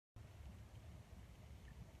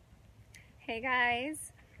Hey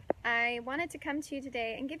guys, I wanted to come to you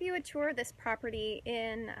today and give you a tour of this property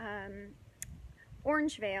in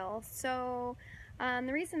Orangevale. So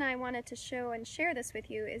the reason I wanted to show and share this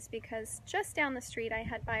with you is because just down the street I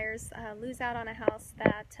had buyers lose out on a house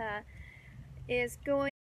that is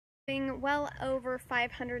going well over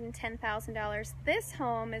 $510,000. This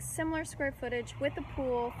home is similar square footage with a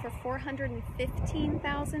pool for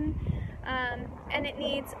 $415,000, and it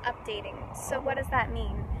needs updating. So what does that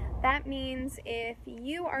mean? That means if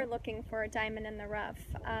you are looking for a diamond in the rough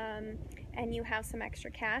and you have some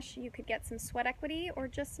extra cash, you could get some sweat equity or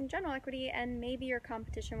just some general equity, and maybe your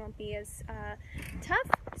competition won't be as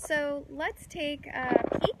tough. So let's take a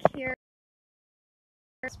peek here at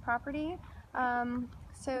this property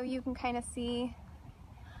so you can kind of see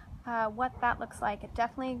what that looks like. It's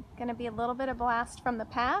definitely going to be a little bit of blast from the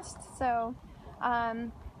past. So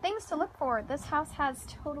things to look for. This house has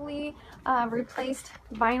totally replaced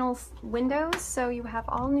vinyl windows, so you have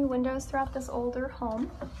all new windows throughout this older home.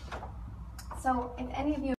 So if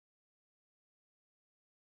any of you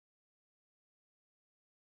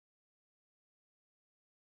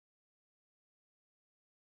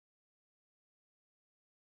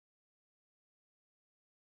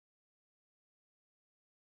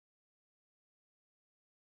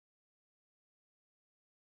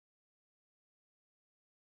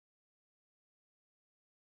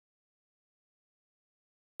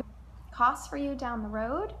costs for you down the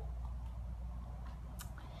road.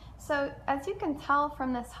 So as you can tell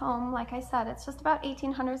from this home, like I said, it's just about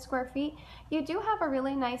 1,800 square feet. You do have a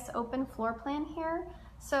really nice open floor plan here.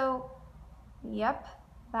 So, yep,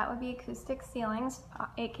 that would be acoustic ceilings,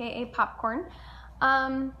 aka popcorn.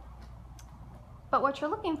 But what you're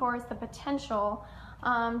looking for is the potential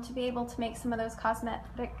to be able to make some of those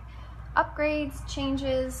cosmetic upgrades,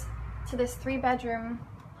 changes to this 3-bedroom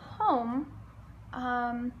home.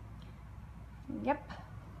 Yep.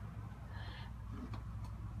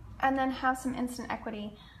 And then have some instant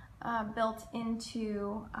equity built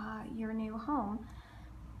into your new home,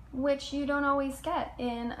 which you don't always get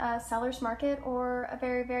in a seller's market or a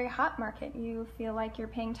very, very hot market. You feel like you're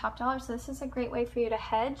paying top dollar, so this is a great way for you to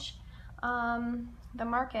hedge the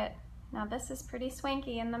market. Now this is pretty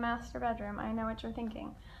swanky in the master bedroom. I know what you're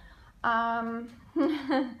thinking.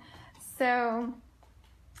 So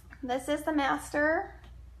this is the master.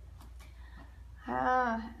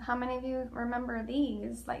 How many of you remember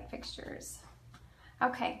these light fixtures?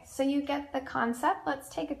 Okay, so you get the concept. Let's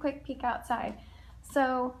take a quick peek outside.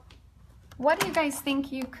 So what do you guys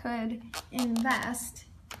think you could invest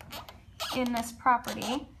in this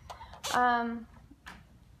property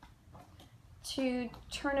to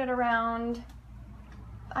turn it around?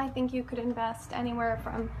 I think you could invest anywhere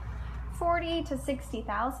from $40,000 to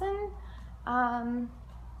 $60,000,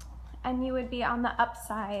 and you would be on the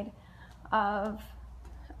upside of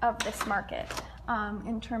this market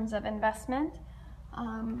in terms of investment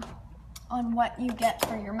on what you get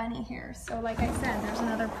for your money here. So like I said, there's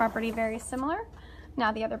another property very similar.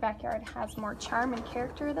 Now the other backyard has more charm and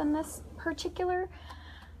character than this particular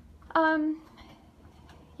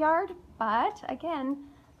yard, but again,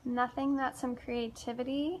 nothing that some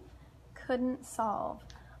creativity couldn't solve.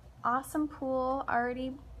 Awesome pool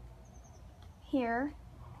already here,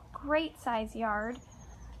 great size yard.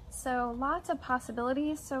 So lots of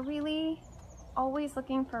possibilities, so really always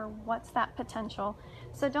looking for what's that potential.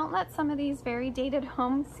 So don't let some of these very dated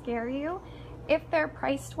homes scare you. If they're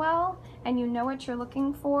priced well and you know what you're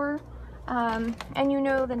looking for, and you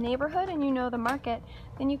know the neighborhood and you know the market,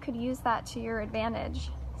 then you could use that to your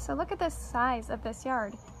advantage. So look at the size of this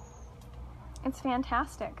yard. It's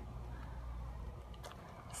fantastic.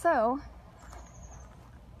 So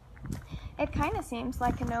it kind of seems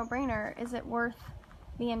like a no-brainer. Is it worth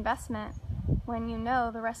the investment when you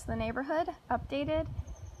know the rest of the neighborhood updated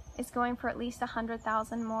is going for at least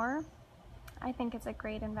 $100,000 more? I think it's a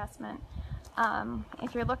great investment.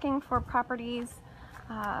 If you're looking for properties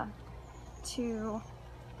to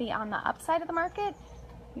be on the upside of the market,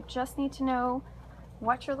 you just need to know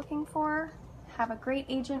what you're looking for. Have a great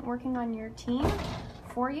agent working on your team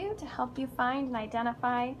for you to help you find and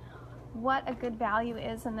identify what a good value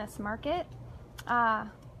is in this market.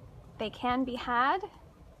 They can be had,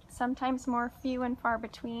 sometimes more few and far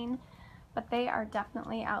between, but they are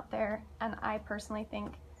definitely out there, and I personally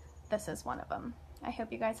think this is one of them. I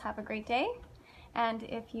hope you guys have a great day, and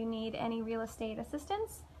if you need any real estate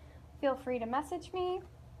assistance, feel free to message me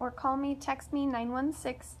or call me, text me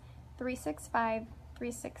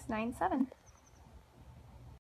 916-365-3697.